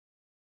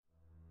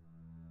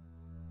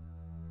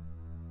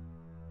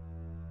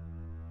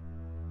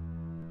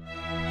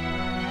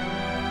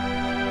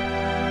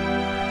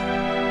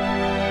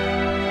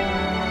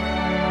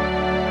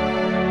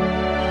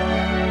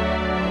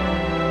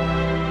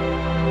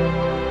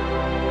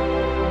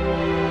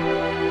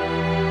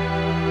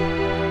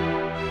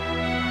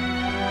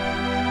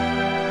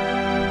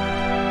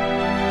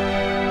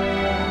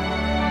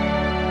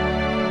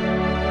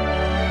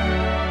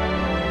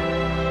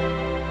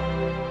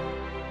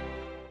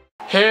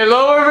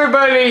Hello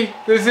everybody,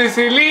 this is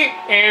Elite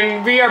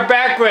and we are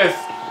back with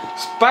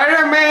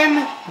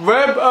Spiderman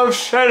Web of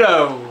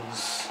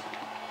Shadows.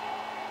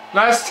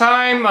 Last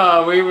time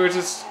we were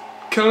just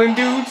killing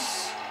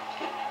dudes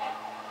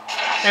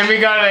and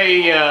we got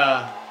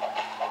a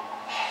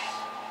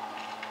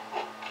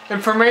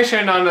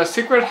information on a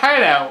secret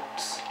hideout.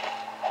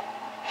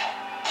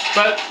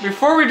 But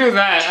before we do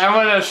that, I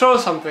want to show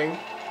something.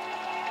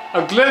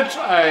 A glitch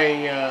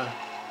I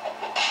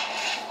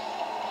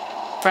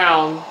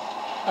found.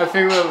 I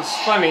think that was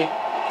funny.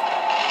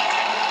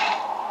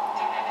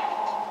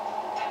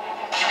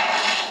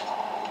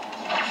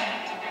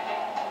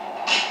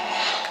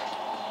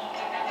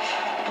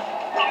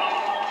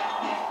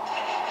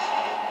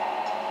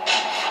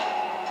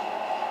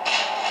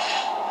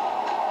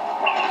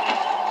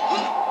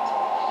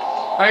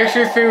 I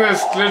actually think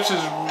this glitch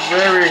is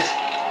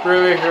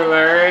really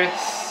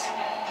hilarious.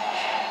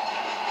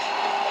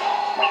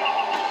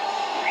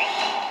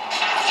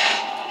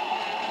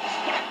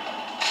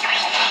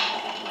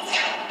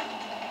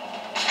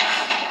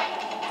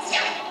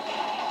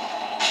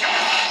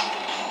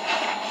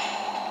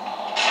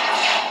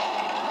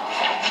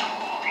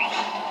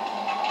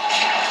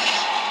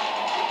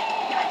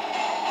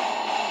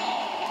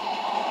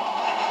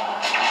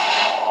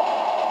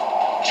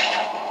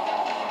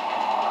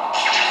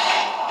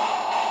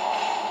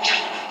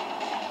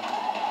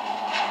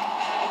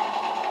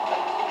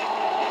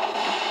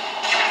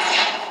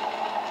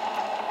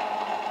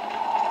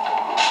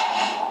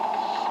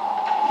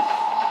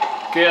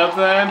 Get up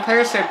the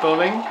Empire State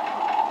Building.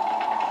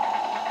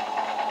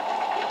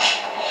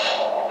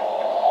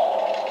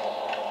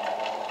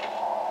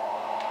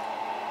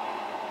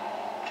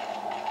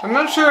 I'm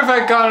not sure if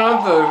I got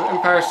up the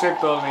Empire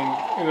State Building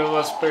in a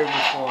Let's Play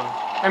before.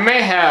 I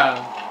may have.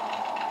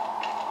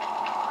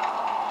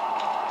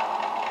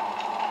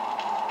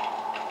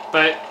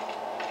 But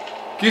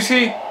you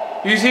see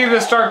the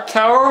Stark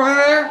Tower over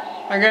there?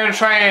 I'm gonna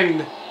try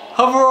and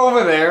hover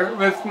over there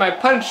with my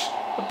punch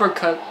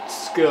uppercut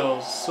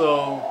skills,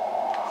 so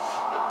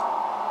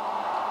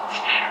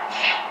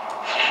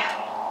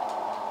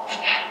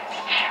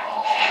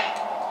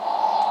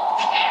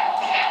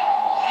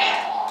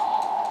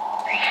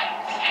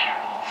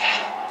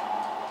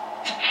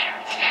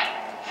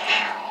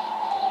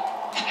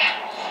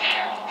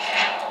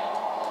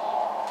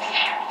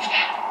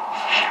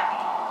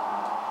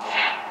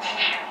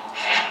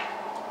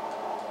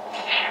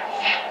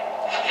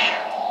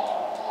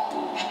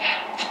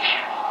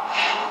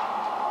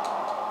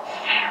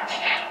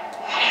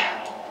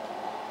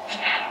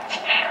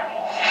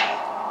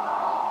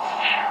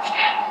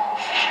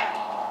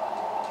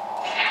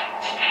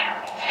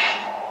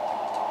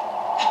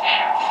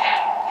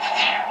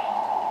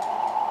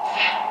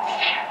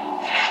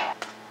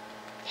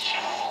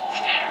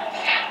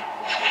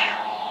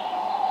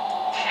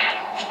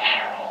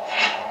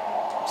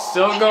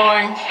still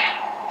going.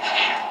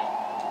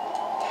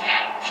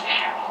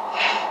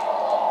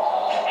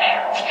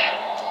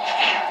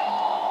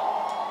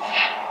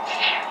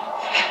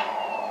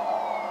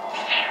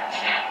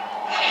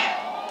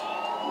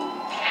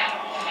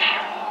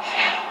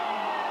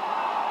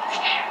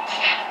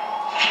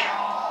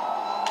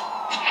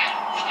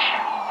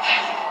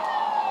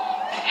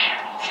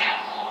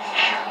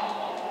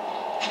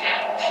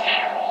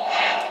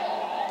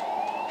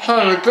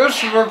 Huh, the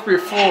glitch worked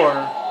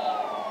before.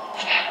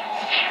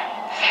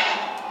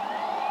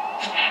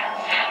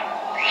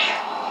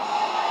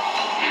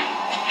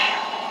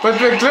 But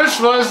the glitch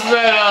was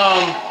that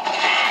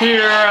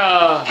Peter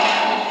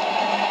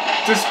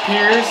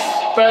disappears.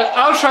 But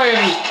I'll try it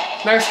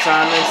next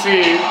time and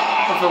see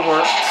if it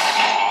works.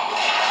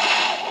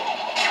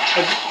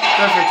 A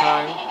different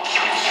time.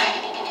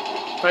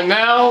 But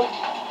now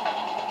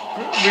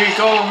we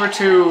go over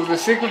to the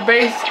secret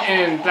base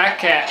in Black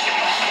Cat.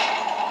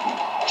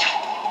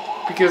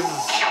 Because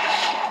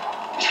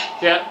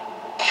yeah,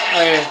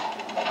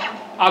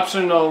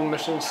 optional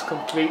missions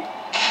complete.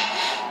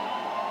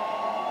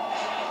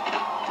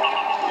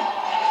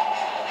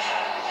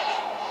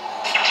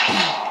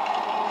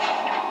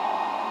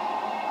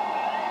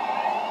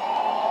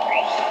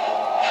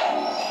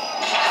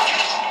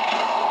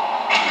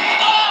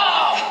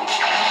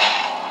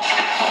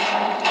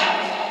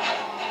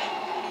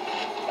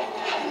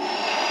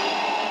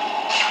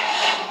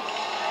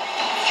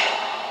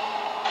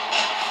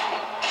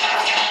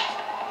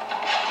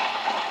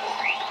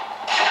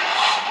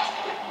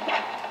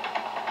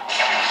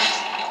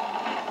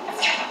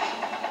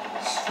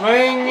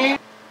 Swinging.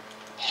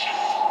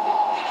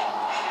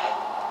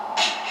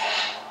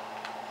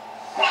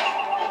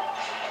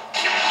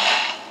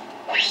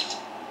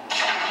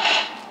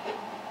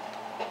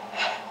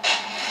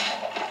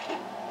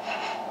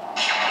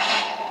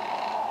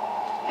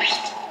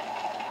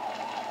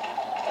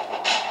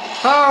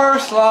 Power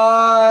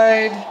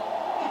slide.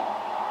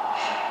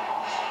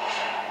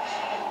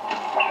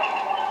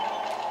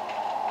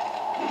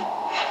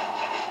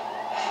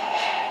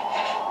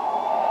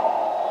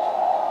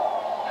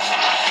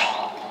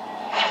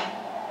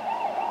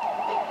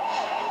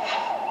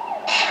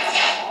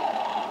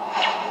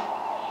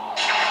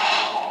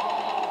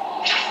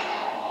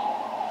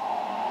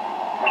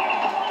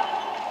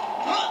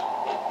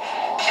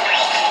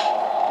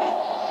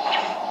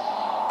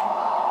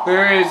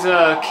 there is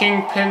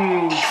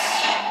Kingpin's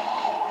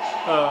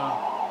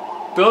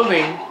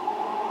building.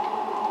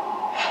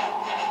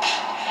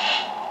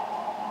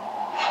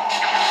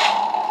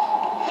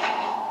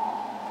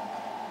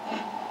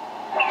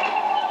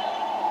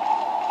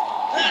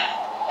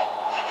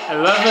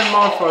 $11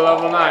 more for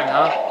level 9,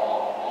 huh?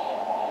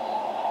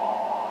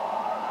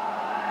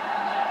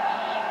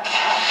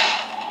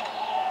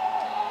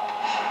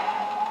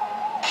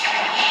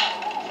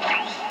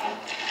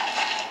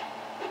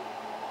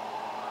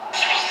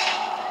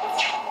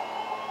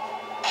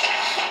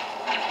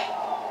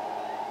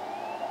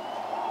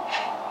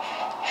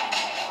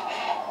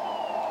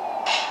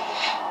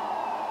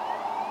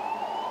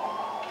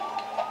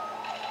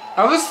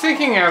 I was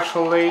thinking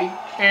actually,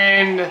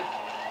 and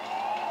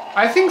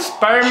I think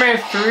Spider-Man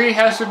 3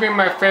 has to be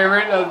my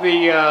favorite of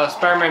the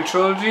Spider-Man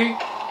trilogy.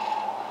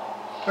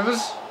 I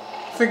was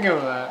thinking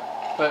of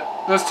that, but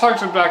let's talk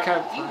to Black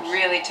Cat first. You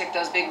really took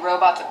those big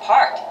robots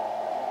apart.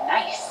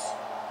 Nice.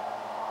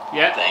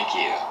 Yeah. Thank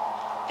you.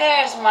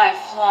 There's my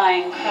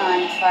flying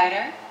crime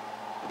fighter.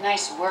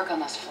 Nice work on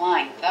those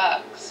flying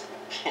thugs.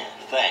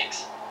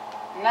 Thanks.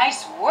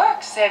 Nice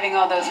work saving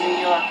all those New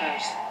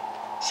Yorkers.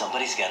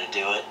 Somebody's got to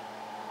do it.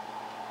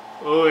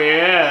 Oh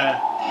yeah.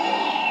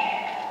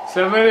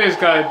 Somebody's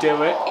gotta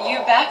do it. You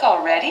back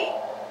already?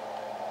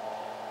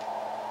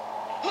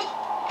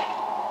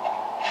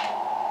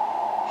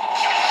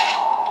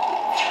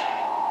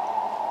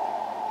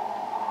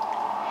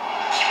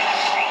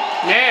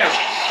 No!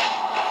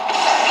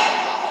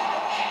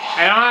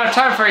 I don't have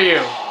time for you.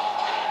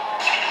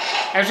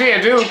 Actually, I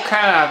do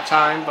kind of have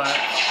time, but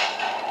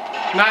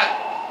not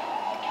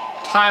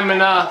time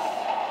enough.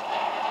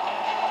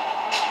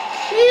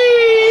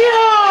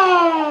 Yeah!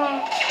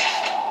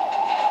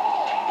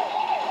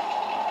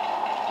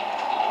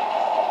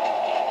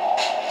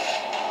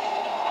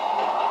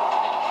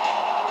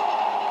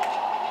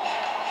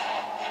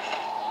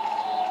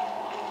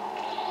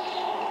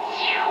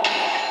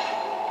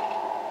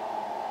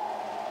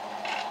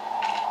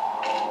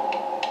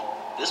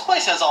 This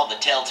place has all the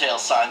telltale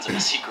signs of a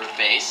secret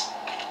base.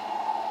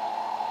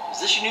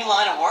 Is this your new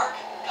line of work?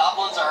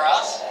 Goblins are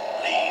us?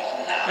 Leave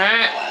now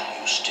while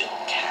you still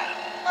can.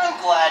 I'm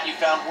glad you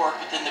found work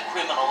within the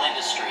criminal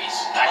industries.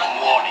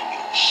 I'm warning you,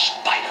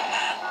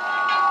 Spider-Man.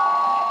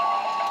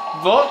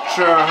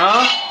 Vulture,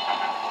 huh?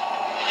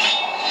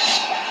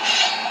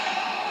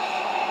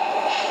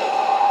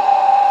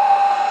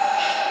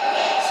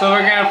 So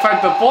we're gonna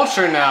fight the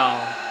Vulture now.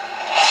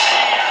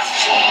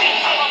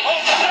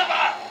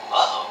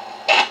 Uh-oh.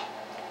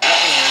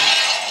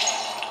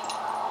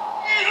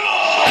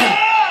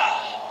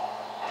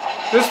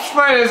 This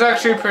fight is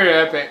actually pretty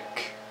epic.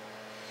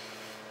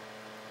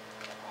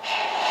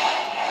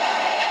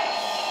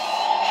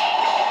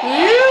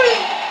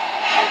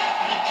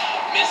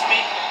 Miss me?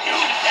 You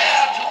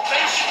dare to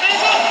face me?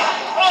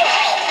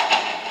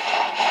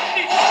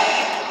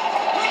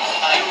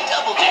 I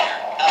double dare.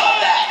 How about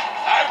that?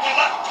 I will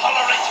not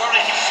tolerate your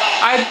insult.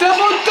 I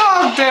double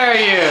dog dare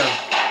you!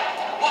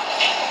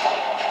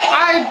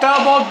 I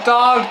double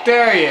dog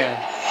dare you!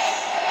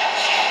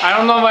 I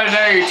don't know what I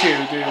dare you to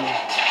do.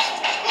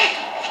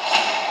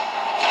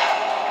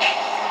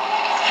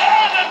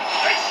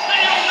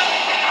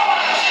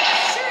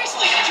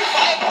 Seriously, did you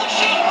buy a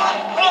machine?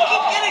 I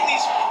keep getting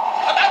these.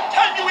 About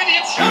time you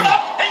idiots shut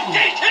up!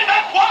 Engage him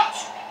at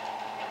once!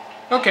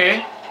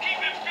 Okay. Keep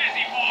him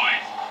busy,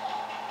 boys.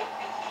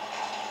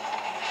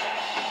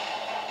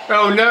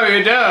 Oh no,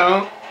 you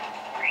don't.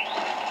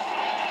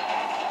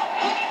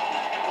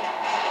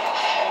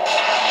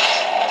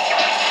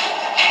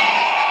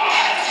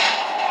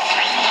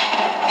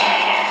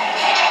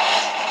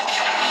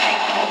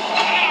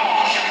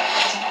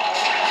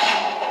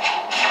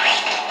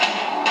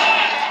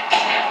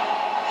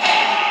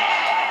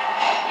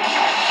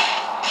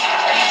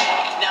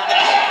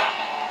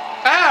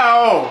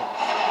 Ow!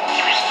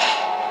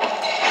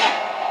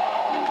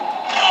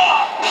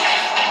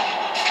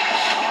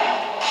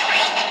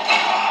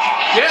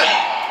 Yep.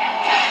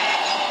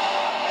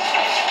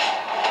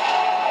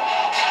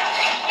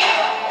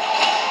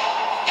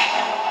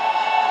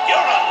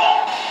 You're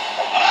alone.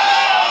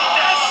 I'll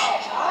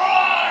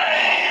destroy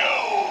you!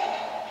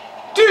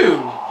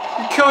 Dude,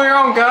 you kill your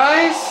own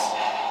guys?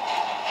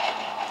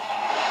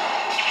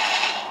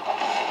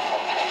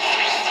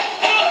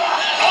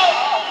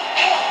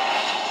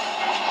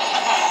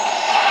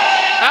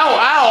 Ow,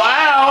 ow,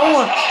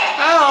 ow!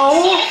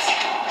 Ow!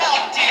 How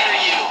dare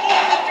you?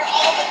 After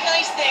all the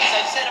nice things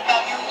I've said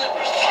about your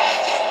liver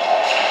spots.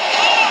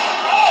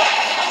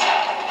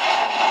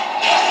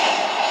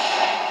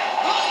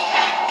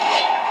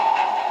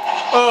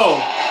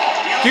 Oh,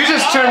 you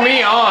just turned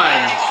me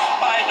on.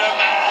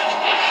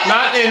 Spider-Man!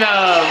 Not in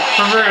a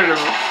perverted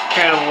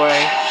kind of way.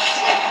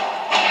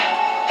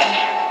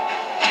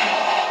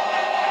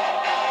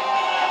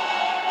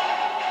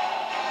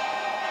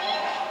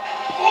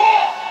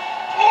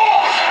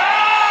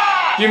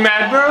 You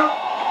mad, bro?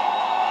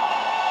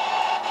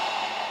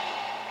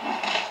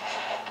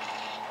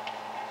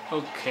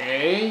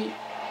 Okay.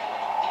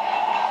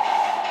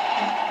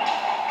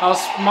 How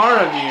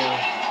smart of you.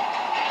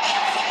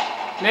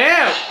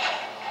 No!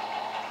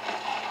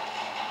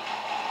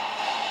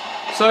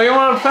 So you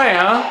want to play,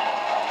 huh?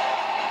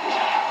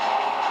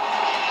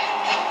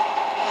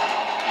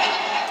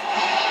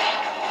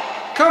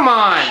 Come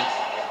on!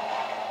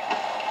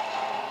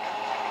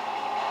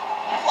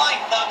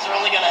 Flying thugs are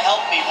only gonna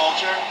help me,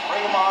 Vulture.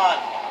 Bring them on.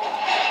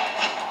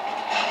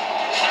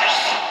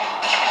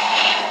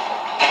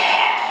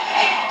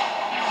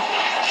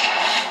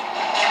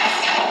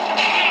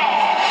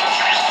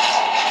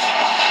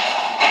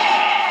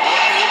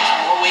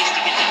 More ways to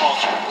get to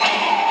Vulture.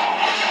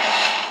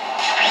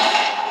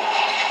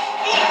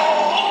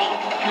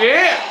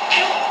 Yeah!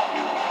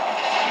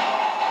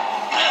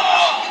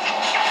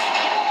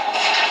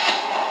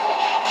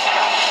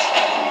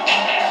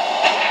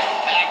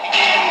 Back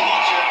again,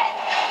 Vulture.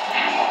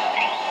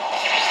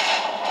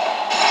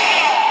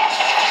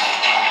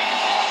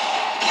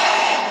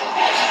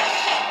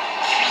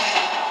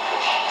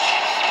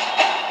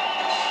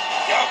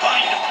 You're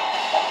going to...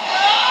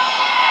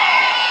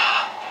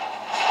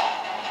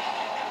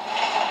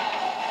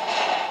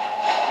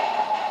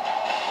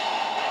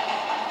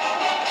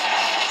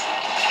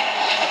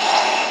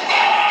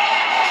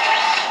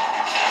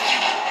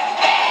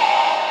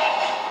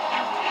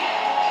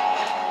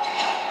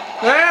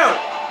 No!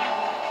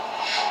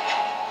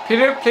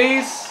 Peter,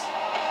 please.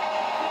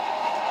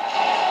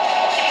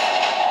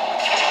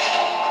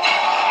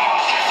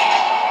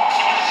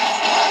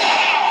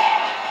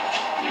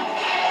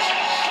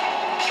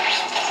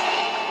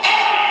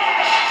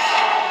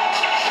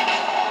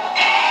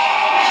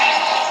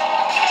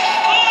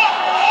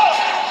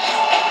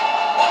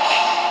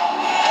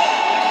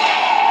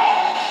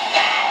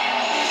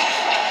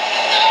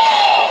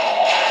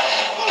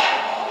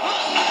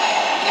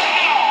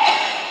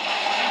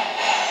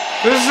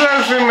 This is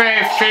actually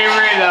my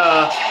favorite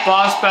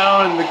boss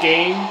battle in the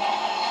game.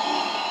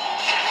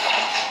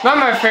 Not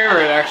my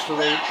favorite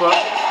actually, but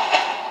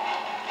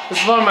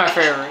it's one of my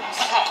favorites.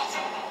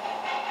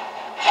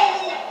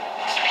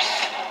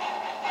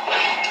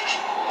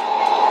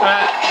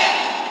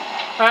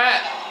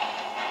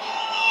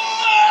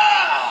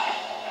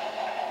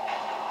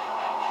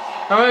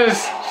 I'm gonna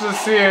just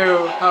see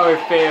how he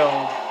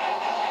failed.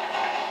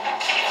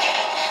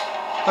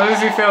 How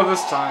does he fail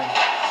this time?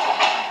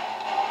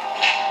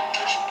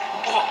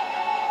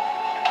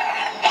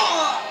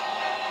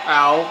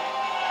 Ow.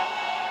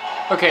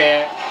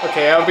 Okay,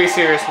 I'll be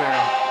serious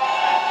now.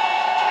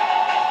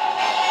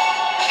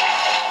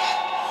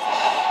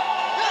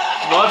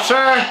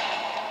 Vulture!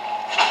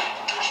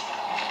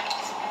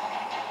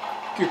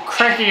 You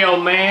cranky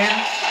old man.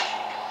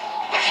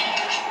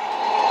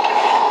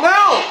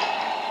 No!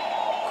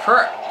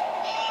 Crap.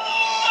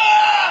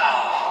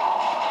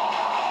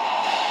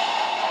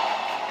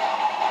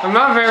 I'm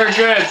not very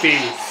good at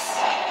these,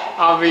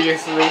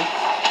 obviously.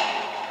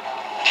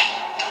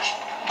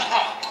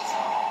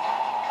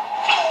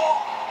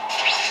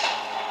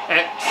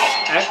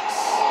 X.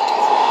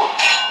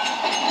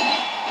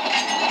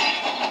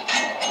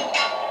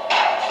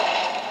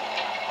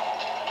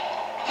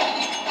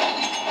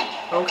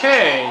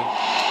 Okay.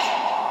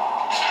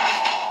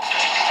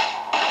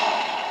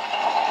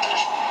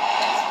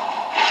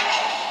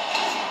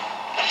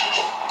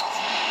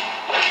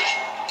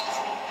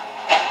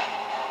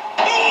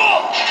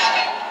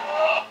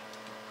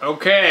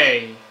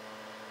 Okay.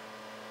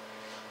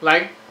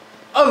 Like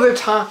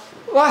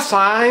last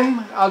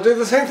time, I'll do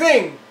the same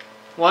thing.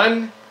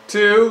 1,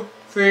 2,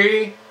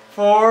 3,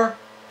 4,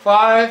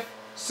 5,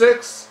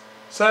 6,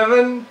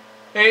 7,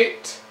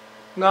 8,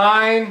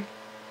 9,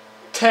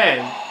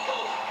 10.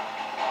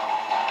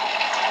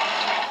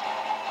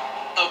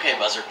 Okay,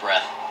 Buzzard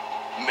Breath.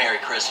 Merry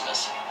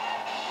Christmas.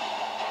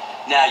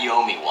 Now you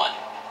owe me one.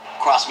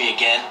 Cross me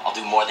again, I'll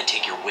do more than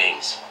take your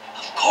wings.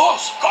 Of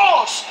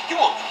course. You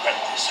won't regret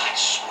this, I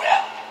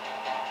swear.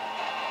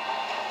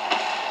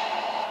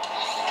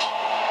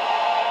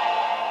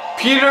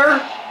 Peter,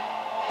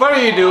 what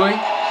are you doing?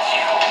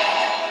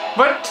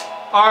 What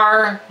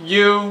are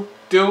you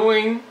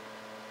doing?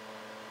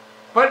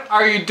 What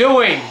are you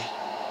doing?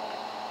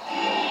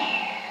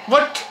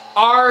 What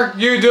are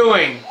you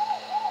doing?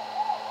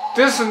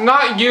 This is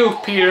not you,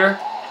 Peter.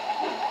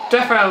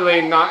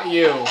 Definitely not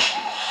you.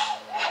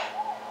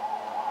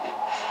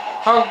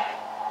 How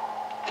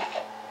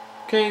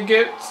can you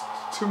get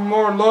to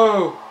more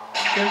low?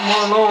 Get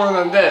more lower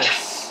than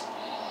this.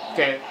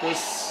 Okay,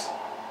 this.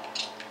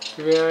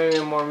 Do we have any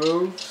more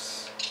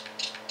moves?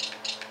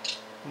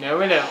 No,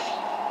 we don't.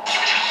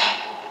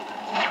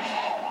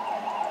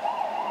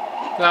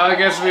 Now I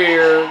guess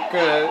we're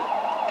gonna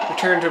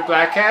return to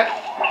Black Cat.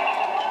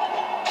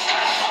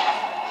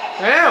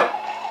 Now.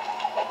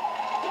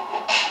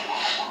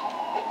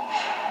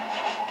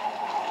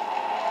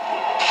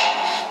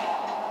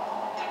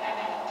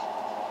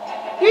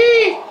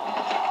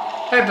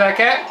 Hey, Black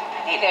Cat.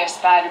 Hey there,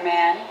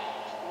 Spider-Man.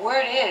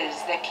 Word is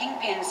that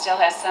Kingpin still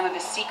has some of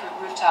his secret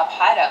rooftop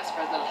hideouts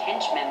for little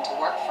henchmen to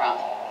work from.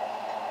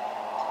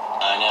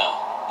 I know.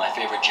 My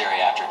favorite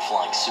geriatric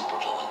flying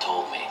supervillain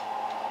told me.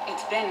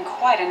 It's been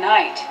quite a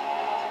night.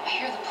 I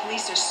hear the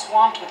police are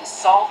swamped with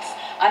assaults,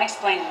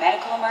 unexplained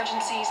medical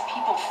emergencies,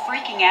 people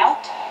freaking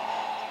out.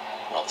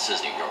 Well, this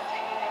is New York.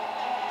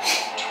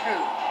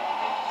 True,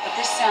 but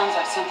this sounds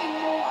like something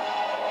more.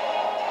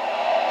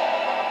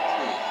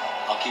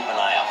 I'll keep an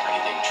eye out for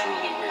anything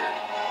truly weird.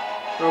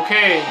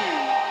 Okay.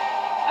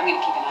 I'm gonna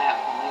keep an eye out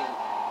for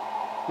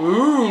you.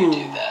 Ooh. You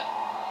do that.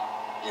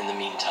 In the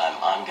meantime,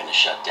 I'm gonna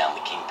shut down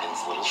the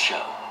Kingpin's little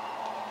show.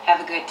 Have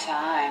a good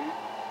time.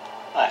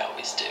 I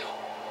always do.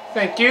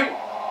 Thank you.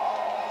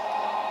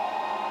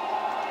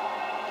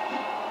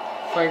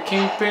 Find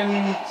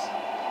Kingpin's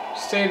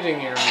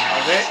staging area,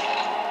 okay?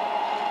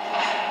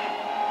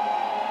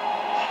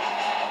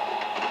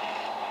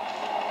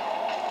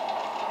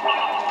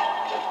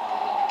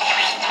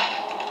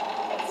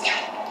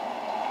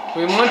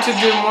 We want to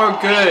do more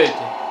good,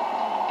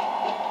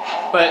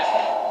 but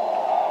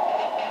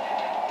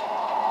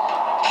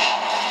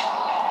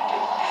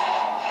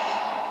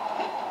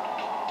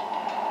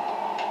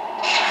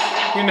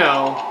you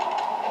know,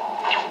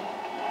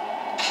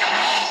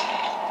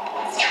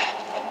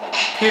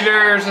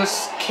 Peter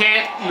just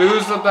can't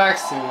lose the black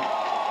suit.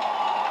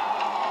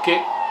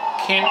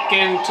 Can't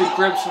get into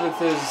grips with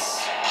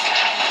his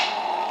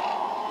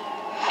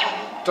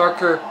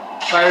darker,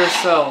 brighter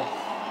self.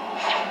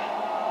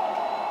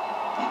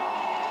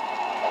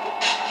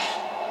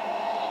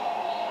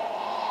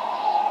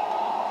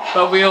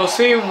 But we'll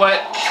see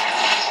what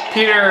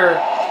Peter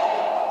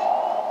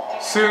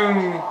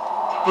soon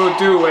will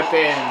do at the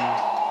end.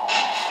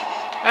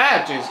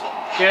 Ah, jeez.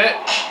 Get it?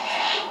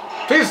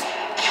 Please.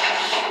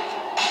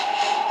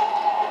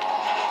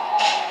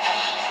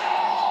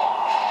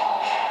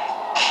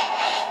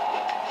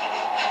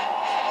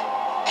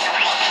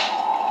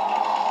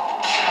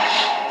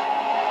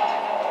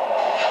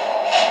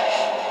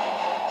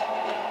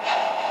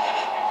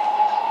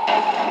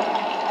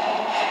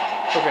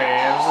 Okay,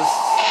 it was a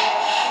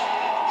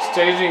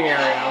staging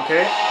area,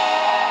 okay?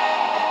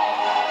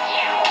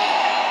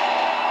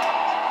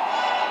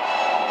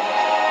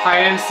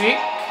 Hide and seek.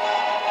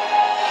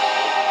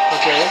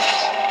 Okay.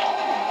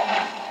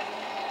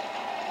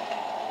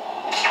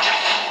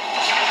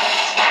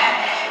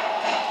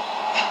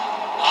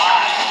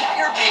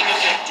 You're being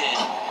evicted.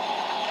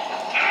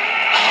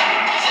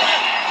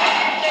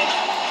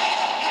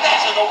 You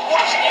guys are the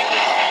worst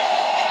neighbors.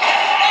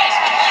 Guys,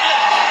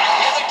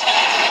 the other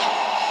tenants.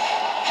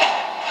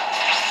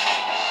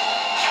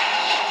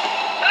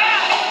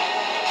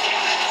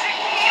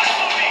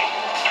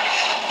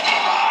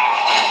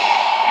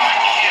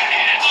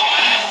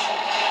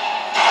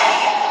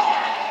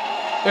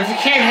 If you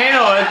can't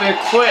handle it, then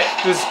quit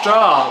this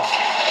job.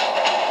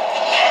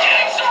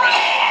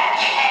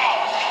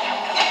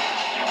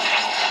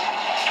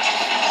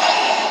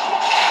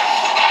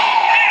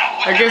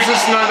 I guess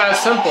it's not that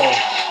simple.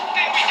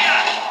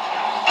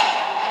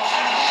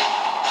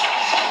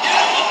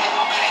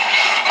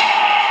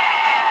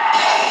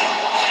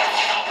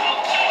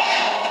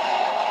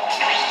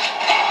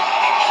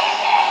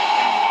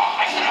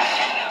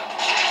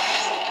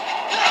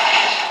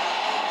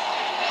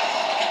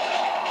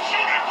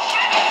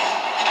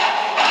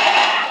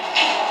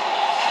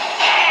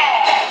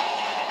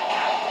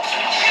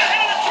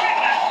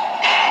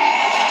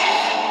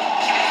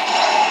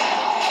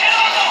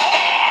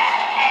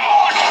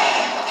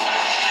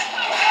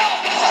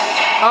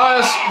 Oh,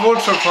 it's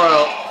Vulture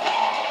Perret.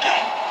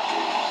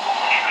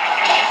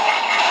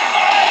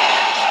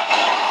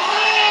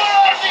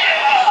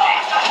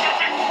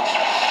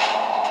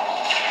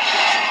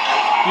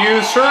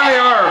 You certainly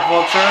are,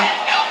 Vulture.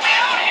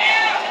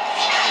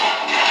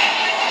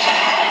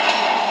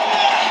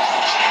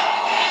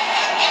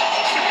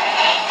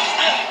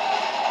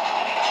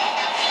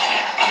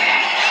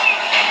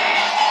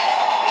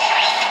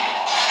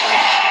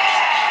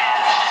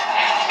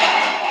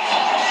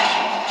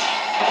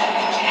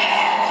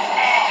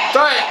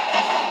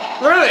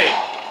 Really?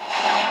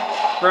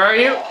 Where are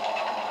you?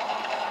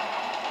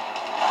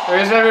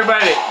 Where's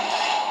everybody?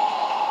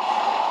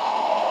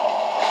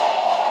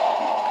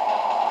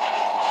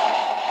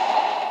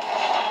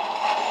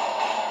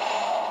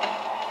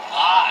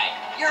 Hi,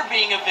 you're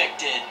being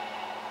evicted.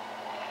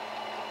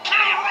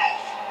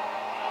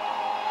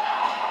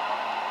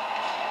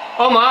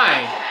 Oh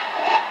my!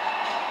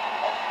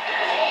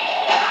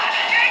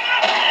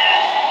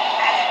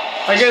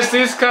 I guess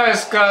these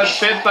guys got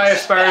bit by a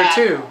spider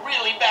too.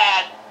 Really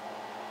bad.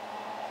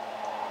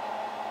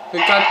 They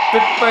got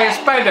bit by a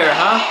spider,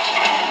 huh?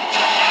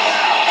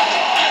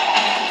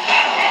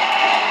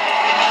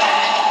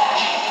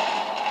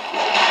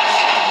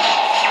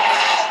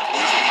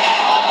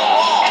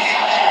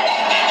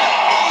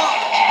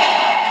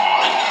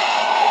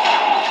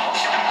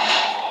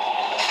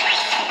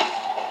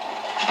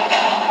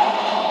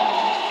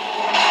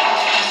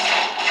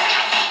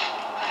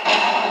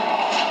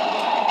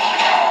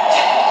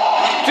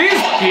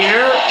 Jeez,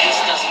 Peter!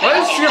 What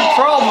is your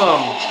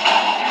problem?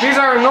 These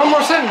are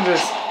normal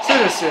citizens.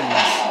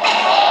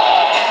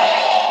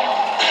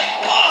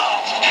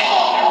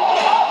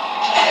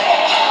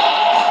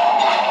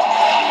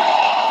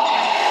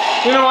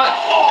 You know what?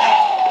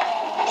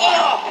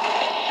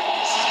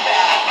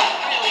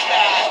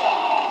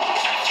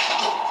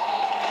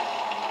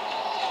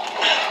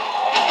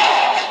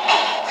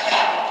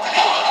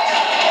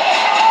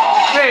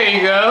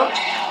 you go.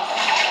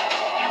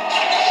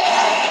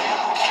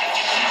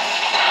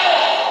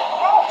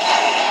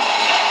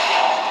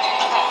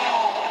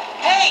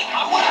 Hey,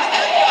 I'm one of the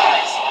good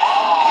guys.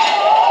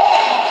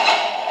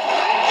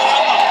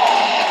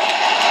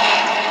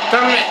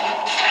 Come in.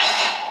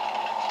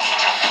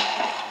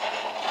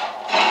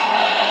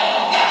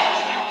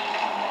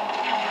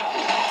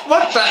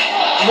 What the?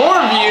 More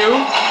of you?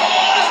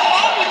 What's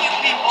wrong with you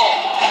people?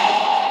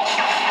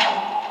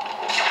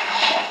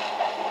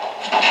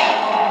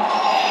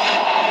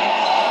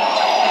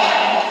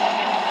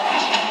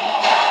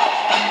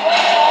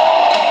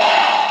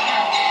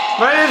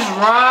 What is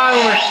wrong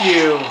with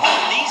you? Who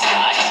are these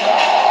guys?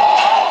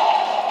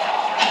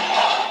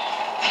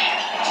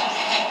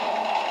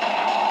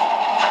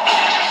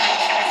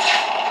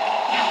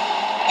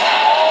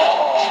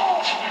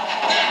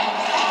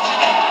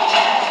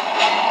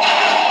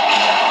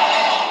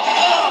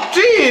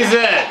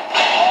 Jesus!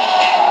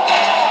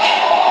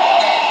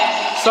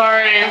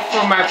 Sorry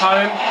for my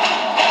pun.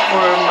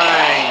 For my...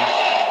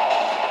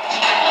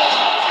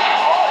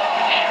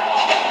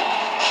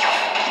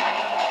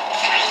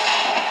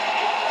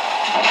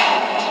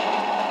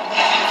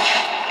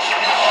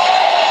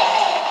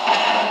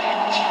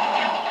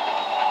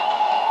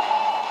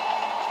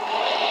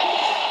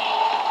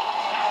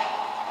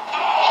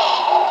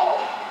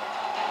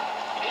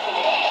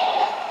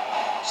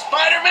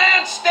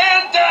 Spider-Man,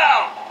 stand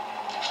down!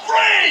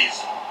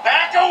 Freeze!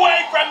 Back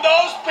away from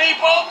those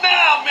people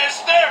now,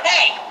 mister!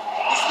 Hey,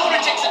 these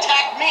lunatics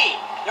attacked me.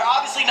 They're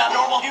obviously not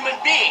normal human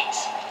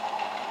beings.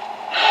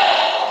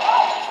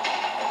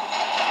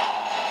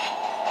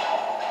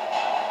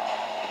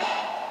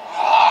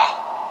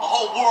 The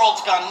whole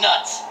world's gone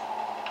nuts.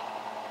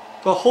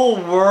 The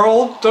whole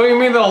world? Don't you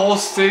mean the whole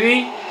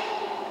city?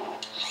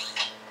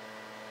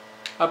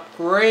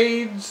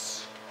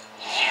 Upgrades.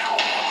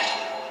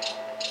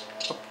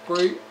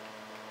 Upgrade.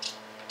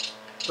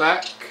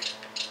 Back.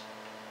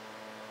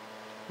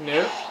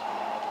 No.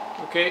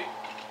 Okay.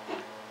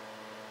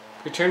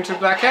 Return to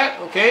Black Hat?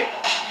 Okay.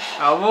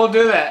 I will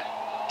do that.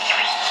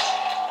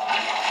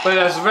 But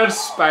as Red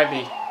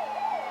Spidey.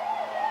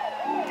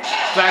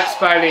 Black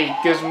Spidey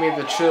gives me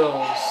the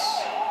chills.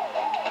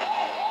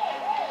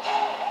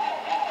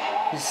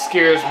 He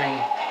scares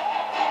me.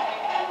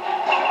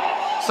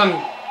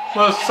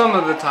 Some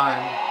of the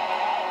time.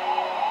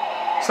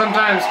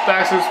 Sometimes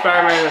Backsuit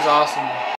Spider-Man is awesome.